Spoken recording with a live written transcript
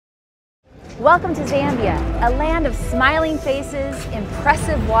Welcome to Zambia, a land of smiling faces,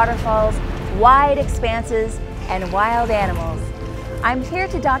 impressive waterfalls, wide expanses, and wild animals. I'm here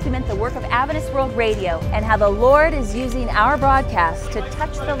to document the work of Adventist World Radio and how the Lord is using our broadcast to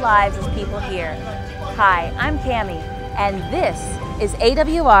touch the lives of people here. Hi, I'm Cammie, and this is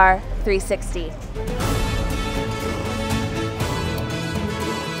AWR360.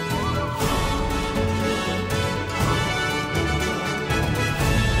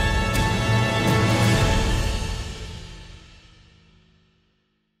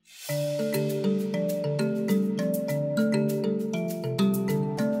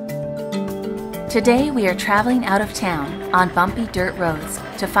 Today we are traveling out of town on bumpy dirt roads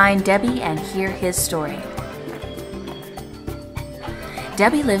to find Debby and hear his story.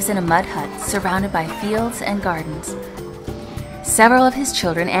 Debby lives in a mud hut surrounded by fields and gardens. Several of his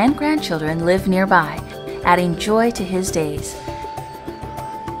children and grandchildren live nearby, adding joy to his days.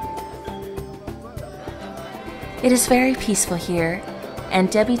 It is very peaceful here, and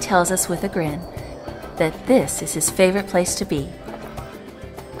Debby tells us with a grin that this is his favorite place to be.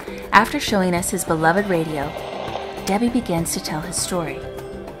 After showing us his beloved radio, Debby begins to tell his story.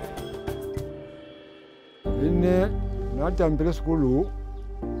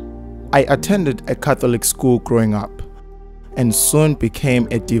 I attended a Catholic school growing up and soon became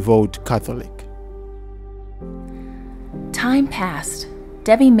a devout Catholic. Time passed.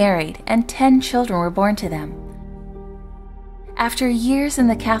 Debby married and 10 children were born to them. After years in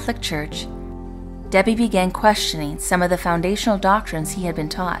the Catholic Church, Debby began questioning some of the foundational doctrines he had been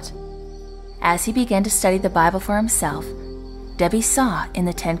taught. As he began to study the Bible for himself, Debby saw in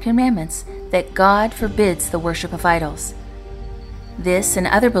the 10 Commandments that God forbids the worship of idols. This and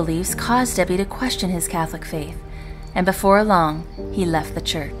other beliefs caused Debby to question his Catholic faith, and before long, he left the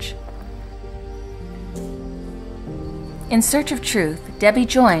church. In search of truth, Debby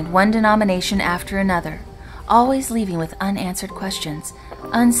joined one denomination after another, always leaving with unanswered questions,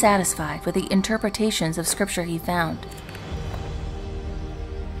 unsatisfied with the interpretations of Scripture he found.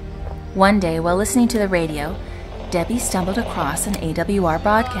 One day, while listening to the radio, Debby stumbled across an AWR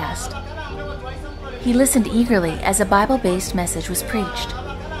broadcast. He listened eagerly as a Bible-based message was preached.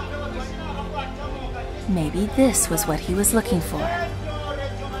 Maybe this was what he was looking for.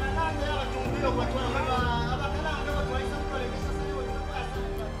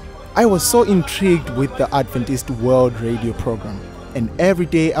 I was so intrigued with the Adventist World Radio program, and every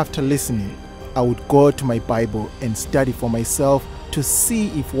day after listening, I would go to my Bible and study for myself to see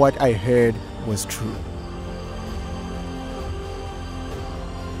if what I heard was true.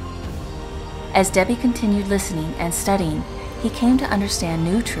 As Debby continued listening and studying, he came to understand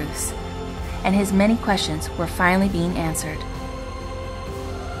new truths, and his many questions were finally being answered.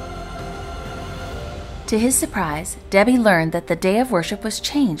 To his surprise, Debby learned that the day of worship was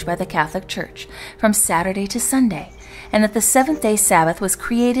changed by the Catholic Church from Saturday to Sunday, and that the seventh-day Sabbath was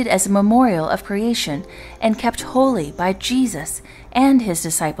created as a memorial of creation and kept holy by Jesus and his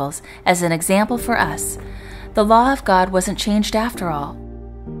disciples as an example for us. The law of God wasn't changed after all.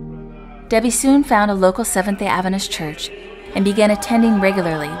 Debby soon found a local Seventh-day Adventist church and began attending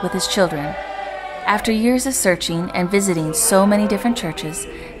regularly with his children. After years of searching and visiting so many different churches,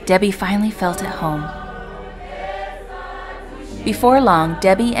 Debby finally felt at home. Before long,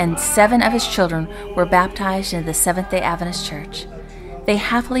 Debby and 7 of his children were baptized into the Seventh-day Adventist Church. They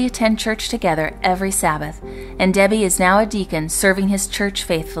happily attend church together every Sabbath, and Debby is now a deacon serving his church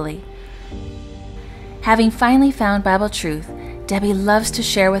faithfully. Having finally found Bible truth, Debby loves to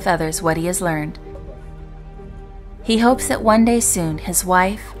share with others what he has learned. He hopes that one day soon his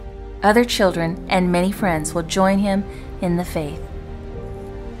wife, other children, and many friends will join him in the faith.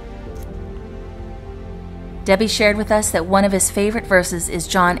 Debby shared with us that one of his favorite verses is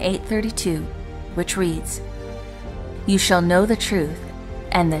John 8:32, which reads, "You shall know the truth,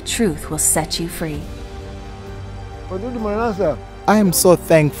 and the truth will set you free." I am so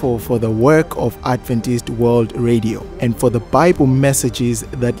thankful for the work of Adventist World Radio and for the Bible messages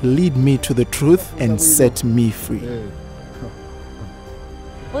that lead me to the truth and set me free.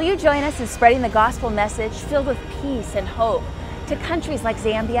 Will you join us in spreading the gospel message filled with peace and hope to countries like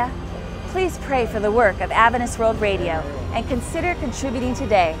Zambia? Please pray for the work of Adventist World Radio and consider contributing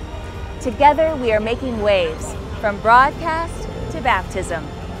today. Together we are making waves from broadcast to baptism.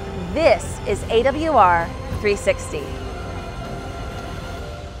 This is AWR 360.